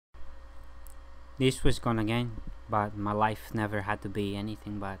This was gone again, but my life never had to be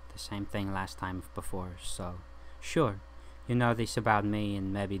anything but the same thing last time before, so sure, you know this about me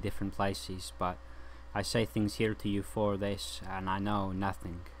in maybe different places, but I say things here to you for this, and I know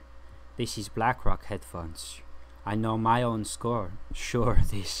nothing. This is Blackrock headphones. I know my own score. Sure,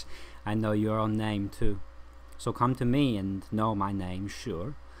 this. I know your own name too. So come to me and know my name,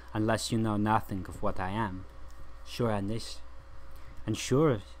 sure, unless you know nothing of what I am. Sure, and this. And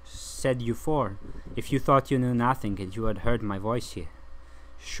sure, said you for, if you thought you knew nothing and you had heard my voice here.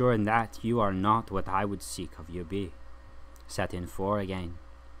 Sure in that you are not what I would seek of you be. Set in for again.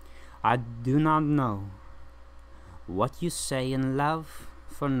 I do not know what you say in love,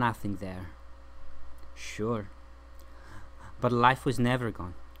 for nothing there. Sure. But life was never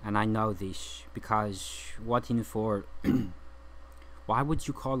gone, and I know this, because what in for why would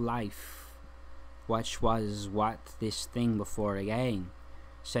you call life which was what this thing before again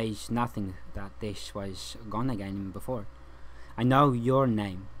says nothing that this was gone again before. I know your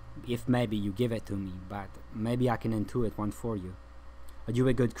name, if maybe you give it to me, but maybe I can intuit one for you. Are you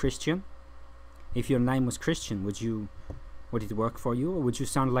a good Christian? If your name was Christian, would it work for you, or would you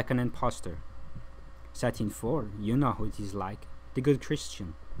sound like an imposter? Set in for, you know who it is like, the good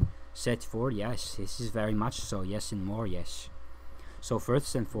Christian. Set for, yes, this is very much so, yes, and more, yes. So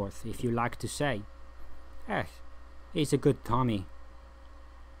first and forth, if you like to say, he's a good Tommy.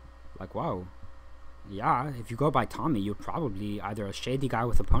 Like, wow. Yeah, if you go by Tommy, you're probably either a shady guy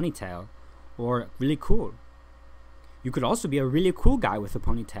with a ponytail or really cool. You could also be a really cool guy with a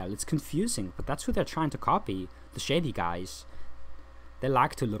ponytail. It's confusing, but that's who they're trying to copy, the shady guys. They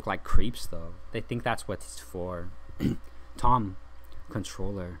like to look like creeps, though. They think that's what it's for. Tom,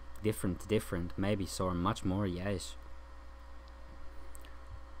 controller, different, maybe so, or much more, yes.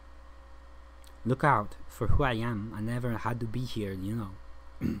 Look out for who I am. I never had to be here, you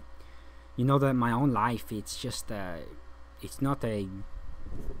know. You know that my own life, it's just it's not a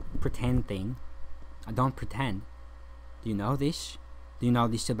pretend thing. I don't pretend. Do you know this? Do you know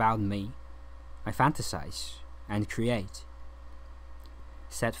this about me? I fantasize and create.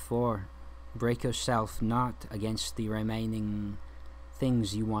 Set for, break yourself not against the remaining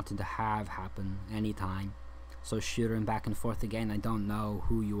things you wanted to have happen anytime. So shooting back and forth again, I don't know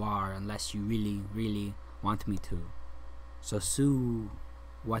who you are unless you really want me to. So sue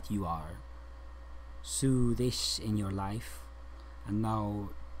what you are. Sue this in your life, and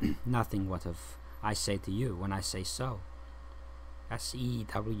know nothing what of I say to you when I say so.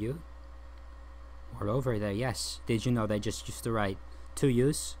 S-E-W. Or over there, yes. Did you know they just used to write two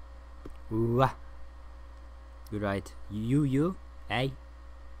U's? Ooh. You write U, A.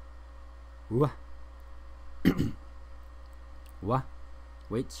 Ooh. What?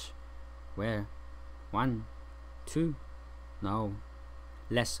 Which? Where? One? Two? No.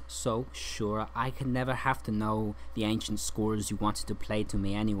 Less so, sure, I could never have to know the ancient scores you wanted to play to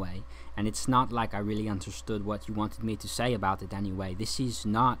me anyway, and it's not like I really understood what you wanted me to say about it anyway. This is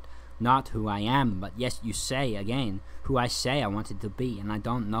not who I am, but yes, you say, again, who I say I wanted to be, and I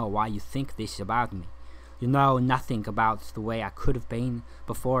don't know why you think this about me. You know nothing about the way I could have been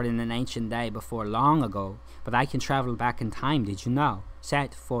before in an ancient day, before long ago, but I can travel back in time, did you know?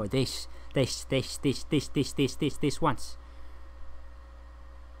 Set for this once.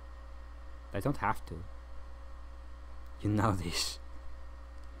 I don't have to. You know this.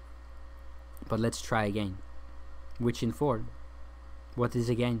 But let's try again. Which in for? What is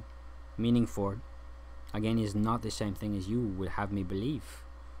again? Meaning for? Again is not the same thing as you would have me believe.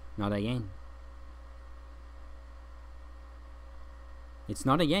 Not again. It's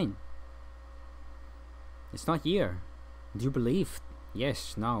not again. It's not here. Do you believe?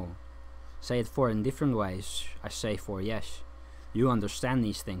 Yes, no. Say it for in different ways. I say for yes. You understand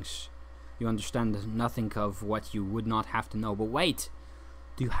these things. You understand nothing of what you would not have to know. But wait!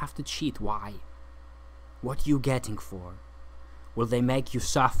 Do you have to cheat? Why? What you getting for? Will they make you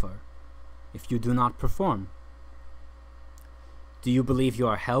suffer if you do not perform? Do you believe you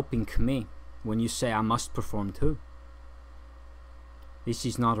are helping me when you say I must perform too? This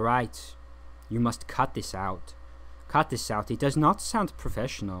is not right. You must cut this out. Cut this out. It does not sound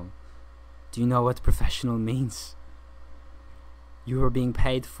professional. Do you know what professional means? You are being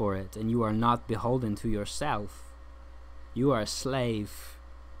paid for it, and you are not beholden to yourself. You are a slave.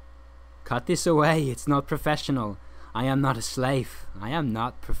 Cut this away. It's not professional. I am not a slave. I am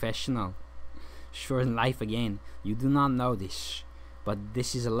not professional. Sure, in life again, you do not know this. But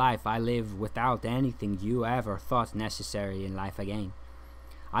this is a life I live without anything you ever thought necessary in life again.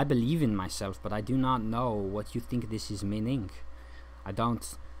 I believe in myself, but I do not know what you think this is meaning. I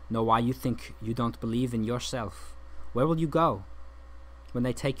don't know why you think you don't believe in yourself. Where will you go when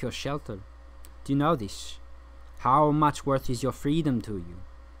they take your shelter? Do you know this? How much worth is your freedom to you?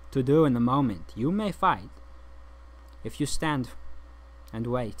 To do in the moment. You may fight. If you stand and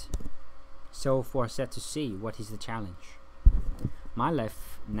wait. So for set to see what is the challenge. My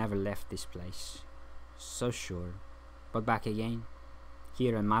life never left this place. So sure. But back again.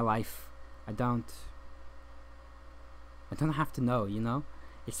 Here in my life, I don't have to know, you know?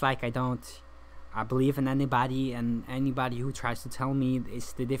 It's like I believe in anybody, and anybody who tries to tell me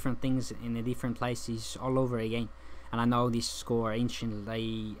it's the different things in the different places all over again. And I know this score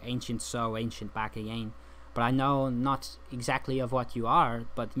ancient so ancient back again. But I know not exactly of what you are,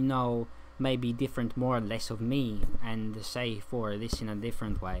 but you know, maybe different more or less of me, and say for this in a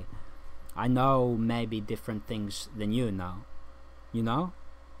different way. I know maybe different things than you know. You know?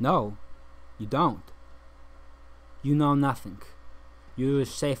 No, you don't. You know nothing. You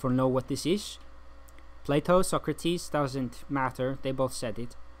say for know what this is? Plato, Socrates, doesn't matter, they both said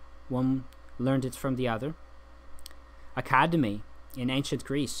it. One learned it from the other. Academy, in ancient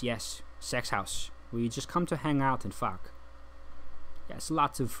Greece, yes. Sex house, where you just come to hang out and fuck. Yes,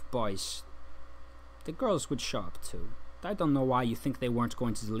 lots of boys. The girls would show up too. I don't know why you think they weren't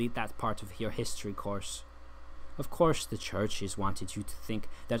going to delete that part of your history course. Of course the churches wanted you to think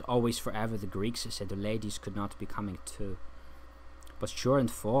that always forever the Greeks said the ladies could not be coming too. But sure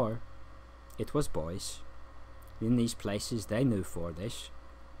and for, it was boys. In these places they knew for this.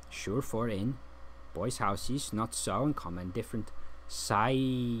 Sure for in. Boys' houses, not so uncommon, different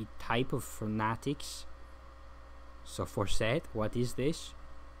type of fanatics. So for said, what is this?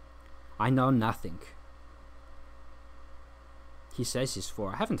 I know nothing. He says he's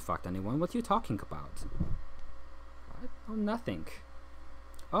for. I haven't fucked anyone. What are you talking about? I know nothing.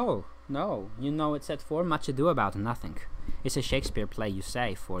 Oh, no. You know it's set for much ado about nothing. It's a Shakespeare play, you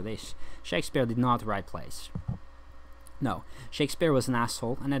say, for this. Shakespeare did not write plays. No. Shakespeare was an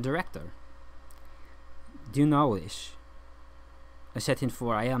asshole and a director. Do you know this? I set in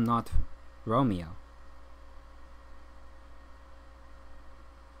for I am not Romeo.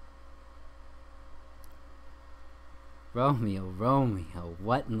 Romeo,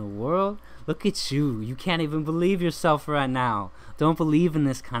 what in the world? Look at you. You can't even believe yourself right now. Don't believe in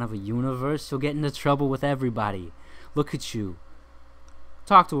this kind of a universe. You'll get into trouble with everybody. Look at you.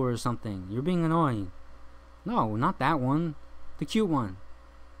 Talk to her or something. You're being annoying. No, not that one. The cute one.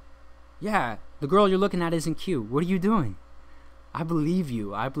 Yeah, the girl you're looking at isn't cute. What are you doing? I believe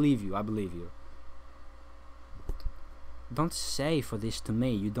you. I believe you. I believe you. Don't say for this to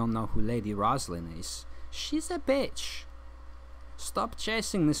me you don't know who Lady Rosalind is. She's a bitch. Stop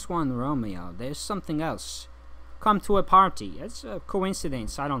chasing this one, Romeo. There's something else. Come to a party. It's a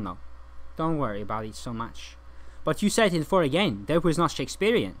coincidence. I don't know. Don't worry about it so much. But you said it for again. That was not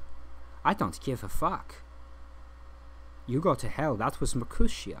Shakespearean. I don't give a fuck. You go to hell. That was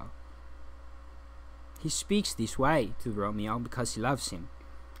Mercutio. He speaks this way to Romeo because he loves him.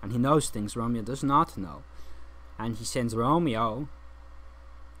 And he knows things Romeo does not know. And he sends Romeo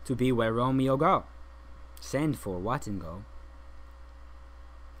to be where Romeo go. Send for what and go?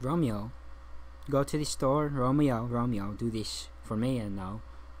 Romeo, go to the store. Romeo, do this for me. And no,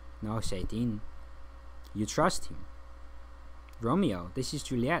 say it in. You trust him. Romeo, this is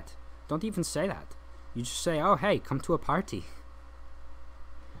Juliet. Don't even say that. You just say, oh hey, come to a party.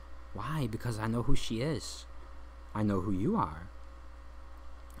 Why? Because I know who she is. I know who you are.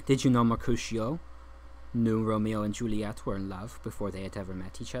 Did you know Mercutio knew Romeo and Juliet were in love before they had ever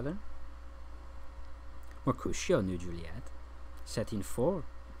met each other? Mercutio knew Juliet. Set in 4.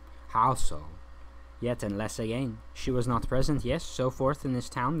 How so? Yet unless again, she was not present, yes, so forth in this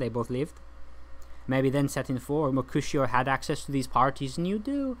town they both lived. Maybe then set in 4, Mercutio had access to these parties, and you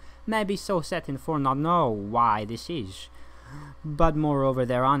do, maybe so set in 4 not know why this is. But moreover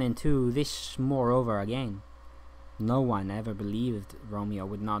thereon in 2, this moreover again. No one ever believed Romeo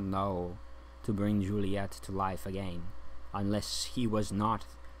would not know to bring Juliet to life again, unless he was not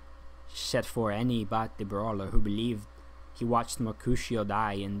set for any but the brawler who believed he watched Mercutio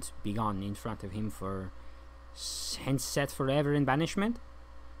die and be gone in front of him for hence set forever in banishment?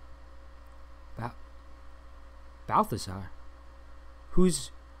 Balthazar?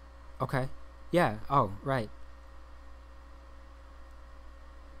 Who's... Okay. Yeah, oh, right.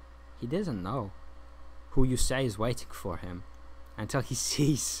 He doesn't know who you say is waiting for him until he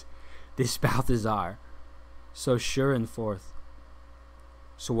sees this Balthazar so sure and forth.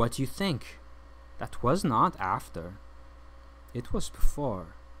 So what do you think? That was not after. It was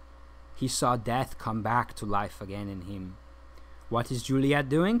before. He saw death come back to life again in him. What is Juliet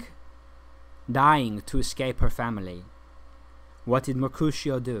doing? Dying to escape her family. What did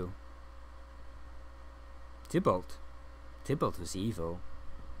Mercutio do? Tybalt was evil.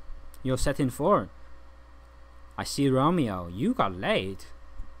 You're set in 4. I see, Romeo, you got laid.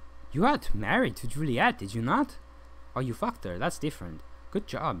 You got married to Juliet, did you not? Oh, you fucked her. That's different. Good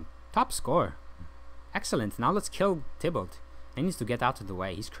job. Top score. Excellent. Now let's kill Tybalt. He needs to get out of the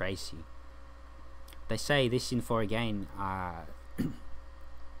way. He's crazy. They say this in 4 again. I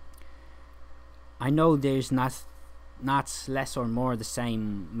know there's not less or more the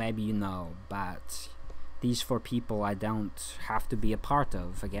same, maybe you know, but these 4 people I don't have to be a part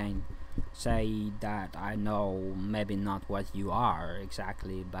of again. Say that I know maybe not what you are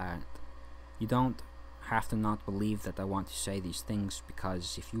exactly, but you don't have to not believe that I want to say these things,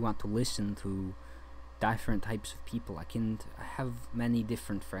 because if you want to listen to different types of people, I have many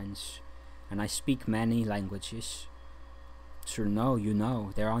different friends and I speak many languages. Sure, no, you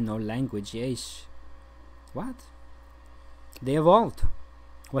know, there are no languages. What? They evolved.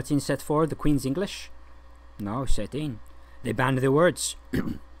 What's in set 4? The Queen's English? No, set in. They banned the words.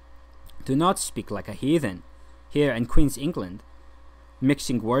 Do not speak like a heathen. Here in Queen's England.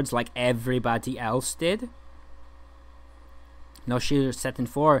 Mixing words like everybody else did. No, she's set in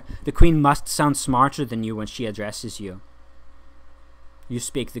 4. The Queen must sound smarter than you when she addresses you. You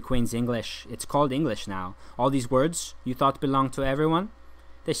speak the Queen's English. It's called English now. All these words you thought belonged to everyone,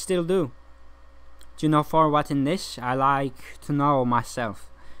 they still do. Do you know for what in this? I like to know myself.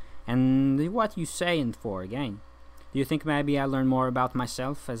 And what you say in 4 again. Do you think maybe I learn more about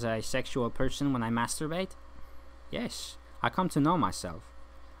myself as a sexual person when I masturbate? Yes, I come to know myself.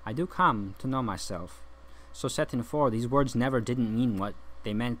 I do come to know myself. So set in 4, these words never didn't mean what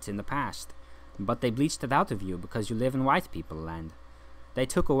they meant in the past. But they bleached it out of you because you live in white people land. They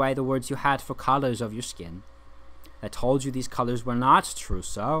took away the words you had for colors of your skin. They told you these colors were not true,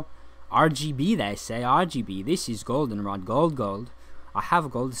 so RGB, they say, RGB, this is goldenrod, gold. I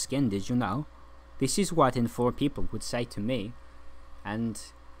have gold skin, did you know? This is what in 4 people would say to me. And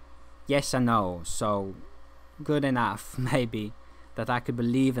yes, I know, so good enough, maybe, that I could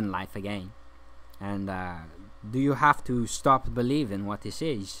believe in life again. And do you have to stop believing what this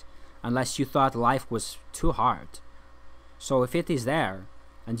is, unless you thought life was too hard? So if it is there,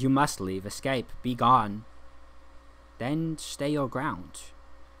 and you must leave, escape, be gone, then stay your ground.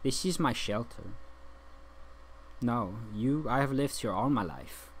 This is my shelter. No, I have lived here all my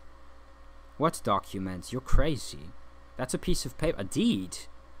life. What document? You're crazy. That's a piece of paper. A deed?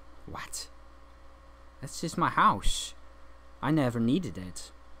 What? That's just my house. I never needed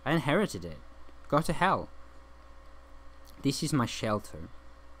it. I inherited it. Go to hell. This is my shelter.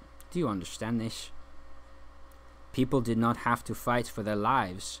 Do you understand this? People did not have to fight for their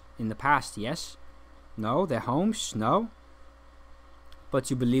lives in the past, yes? No, their homes, no? But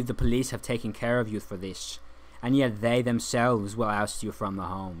you believe the police have taken care of you for this, and yet they themselves will oust you from the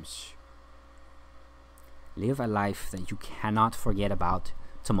homes. Live a life that you cannot forget about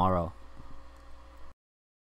tomorrow.